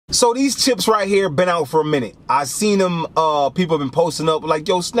So these chips right here been out for a minute. I seen them, people have been posting up like,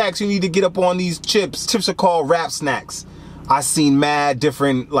 yo, Snacks, you need to get up on these chips. Chips are called Rap Snacks. I seen mad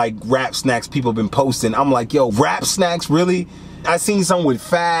different like Rap Snacks people have been posting. I'm like, yo, Rap Snacks, really? I seen some with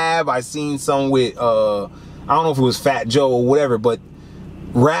Fab. I seen some with, I don't know if it was Fat Joe or whatever, but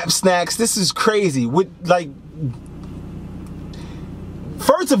Rap Snacks, this is crazy. With like,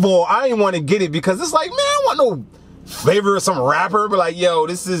 first of all, I didn't want to get it because it's like, man, I don't want no flavor of some rapper, but like, yo,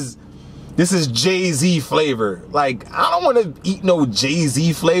 this is Jay-Z flavor. Like, I don't want to eat no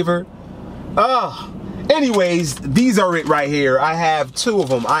Jay-Z flavor. Anyways, these are it right here. I have two of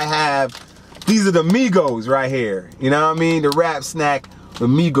them. These are the Migos right here. You know what I mean? The Rap Snack, the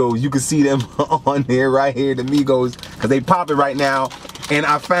Migos. You can see them on there right here, the Migos, because they popping right now. And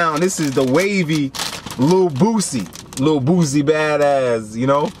I found this is the wavy Lil Boosie. Lil Boosie badass, you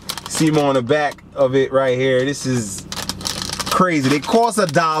know? See them on the back of it right here. This is crazy. They cost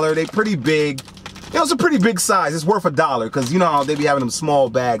 $1. They pretty big. You know, it's a pretty big size. It's worth $1 because you know how they be having them small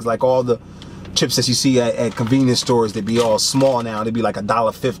bags, like all the chips that you see at convenience stores. They be all small now. They be like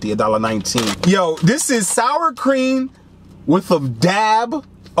 $1.50, $1.19. Yo, this is sour cream with a dab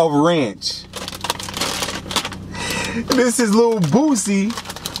of ranch. This is Lil Boosie.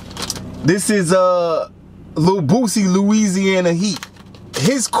 This is Lil Boosie Louisiana Heat.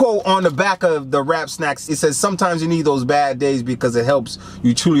 His quote on the back of the Rap Snacks, it says, sometimes you need those bad days because it helps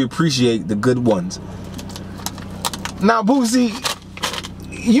you truly appreciate the good ones. Now, Boosie,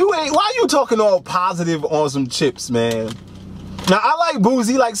 why you talking all positive on some chips, man? Now, I like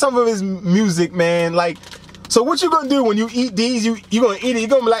Boosie, like some of his music, man. Like, so what you gonna do when you eat these? You gonna eat it, you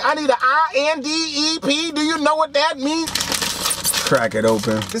gonna be like, I need an I-N-D-E-P. Do you know what that means? Crack it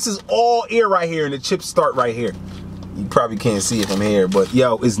open. This is all air right here, and the chips start right here. You probably can't see it from here, but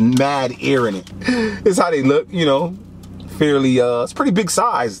yo, it's mad air in it. It's how they look, you know, fairly, it's pretty big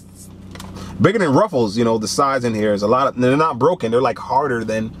size. Bigger than Ruffles, you know, the size in here is a lot of, they're not broken. They're like harder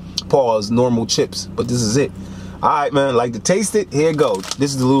than Paul's normal chips, but this is it. All right, man, like to taste it, here it goes.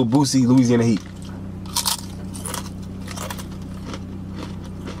 This is the Lil Boosie Louisiana Heat.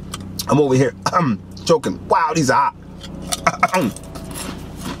 I'm over here, choking. Wow, these are hot.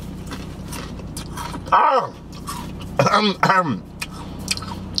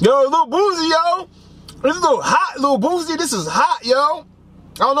 Yo, Lil Boosie, yo. This is a little hot, Lil Boosie. This is hot, yo.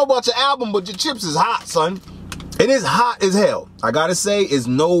 I don't know about your album, but your chips is hot, son. It is hot as hell. I gotta say, it's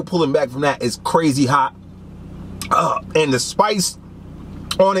no pulling back from that. It's crazy hot. And the spice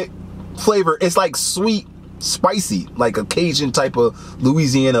on it, flavor, it's like sweet, spicy, like a Cajun type of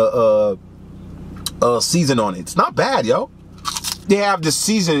Louisiana season on it. It's not bad, yo. They have this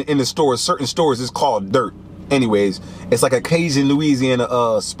season in the stores, certain stores, it's called Dirt. Anyways, it's like a Cajun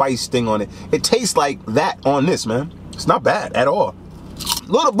Louisiana spice thing on it. It tastes like that on this, man. It's not bad at all.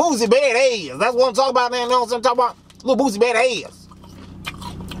 Little Boosie bad ass. That's what I'm talking about, man. You know what I'm talking about? Little Boosie bad ass.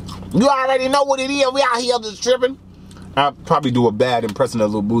 You already know what it is. We out here just tripping. I'll probably do a bad impression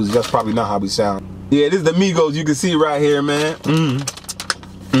of Lil Boosie. That's probably not how we sound. Yeah, this is the Migos you can see right here, man.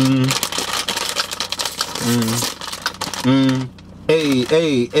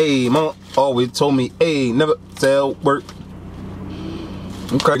 Hey, mom always told me, hey, never sell work.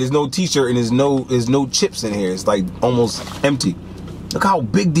 Okay, there's no t-shirt and there's no chips in here. It's like almost empty. Look how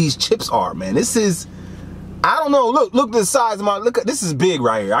big these chips are, man. This is, I don't know. Look at the size of my, look at, this is big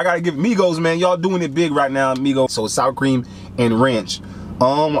right here. I gotta give Migos, man. Y'all doing it big right now, Migos. So sour cream and ranch.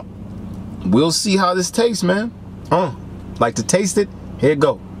 We'll see how this tastes, man. Like to taste it? Here it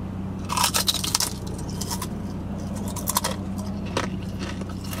go.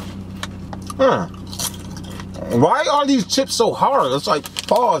 Why are these chips so hard? It's like,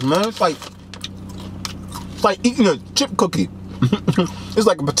 pause, man. It's like eating a chip cookie. It's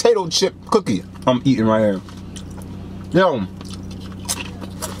like a potato chip cookie I'm eating right here. Yo.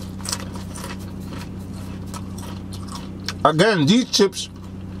 Again, these chips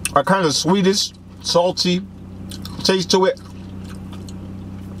are kind of sweetish, salty taste to it.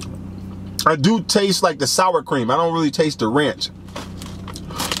 I do taste like the sour cream. I don't really taste the ranch.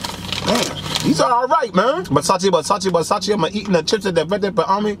 Man, these are all right, man. Basachi, I'm eating the chips at the better, but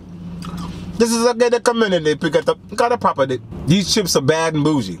I mean, this is a good community. Pick up got a property. These chips are bad and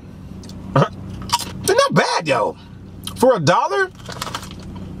bougie. They're not bad, yo. For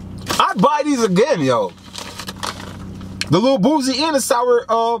 $1, I'd buy these again, yo. The Lil Boosie and the sour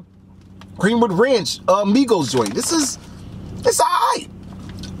cream with ranch Migos joint. It's alright.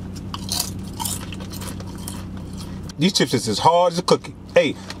 These chips is as hard as a cookie.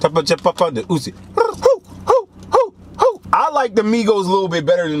 Hey, chop up on the Uzi. I like the Migos a little bit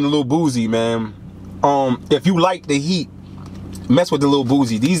better than the Lil Boosie, man. If you like the heat, mess with the Lil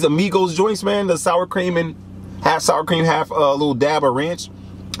Boozy. These Amigos joints, man, the sour cream and half sour cream, half a little dab of ranch.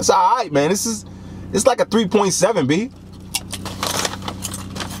 It's all right, man. It's like a 3.7, B.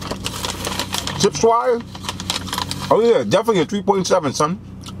 Chip Swire. Oh yeah, definitely a 3.7, son.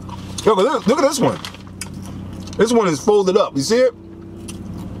 Yo, look at this one. This one is folded up. You see it?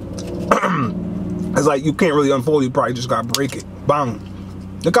 It's like you can't really unfold it. You probably just gotta break it. Bang.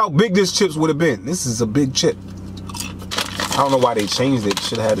 Look how big this chips would have been. This is a big chip. I don't know why they changed it.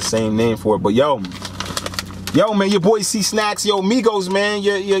 Should have had the same name for it. But yo, man, your boy C Snacks, yo, Migos, man,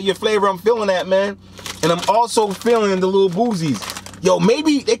 your flavor, I'm feeling that, man. And I'm also feeling the Lil Boozies. Yo,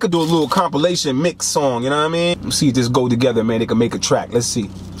 maybe they could do a little compilation mix song, you know what I mean? Let's see if this go together, man. They can make a track. Let's see.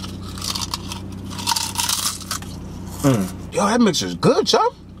 Yo, that mixture's good,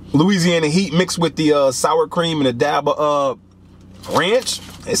 chop. Louisiana Heat mixed with the sour cream and a dab of ranch.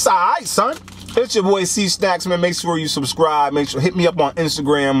 It's alright, son. It's your boy C Snacks, man. Make sure you subscribe. Make sure hit me up on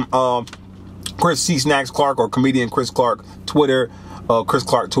Instagram, Chris C Snacks Clark, or comedian Chris Clark. Twitter, Chris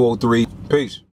Clark 203. Peace.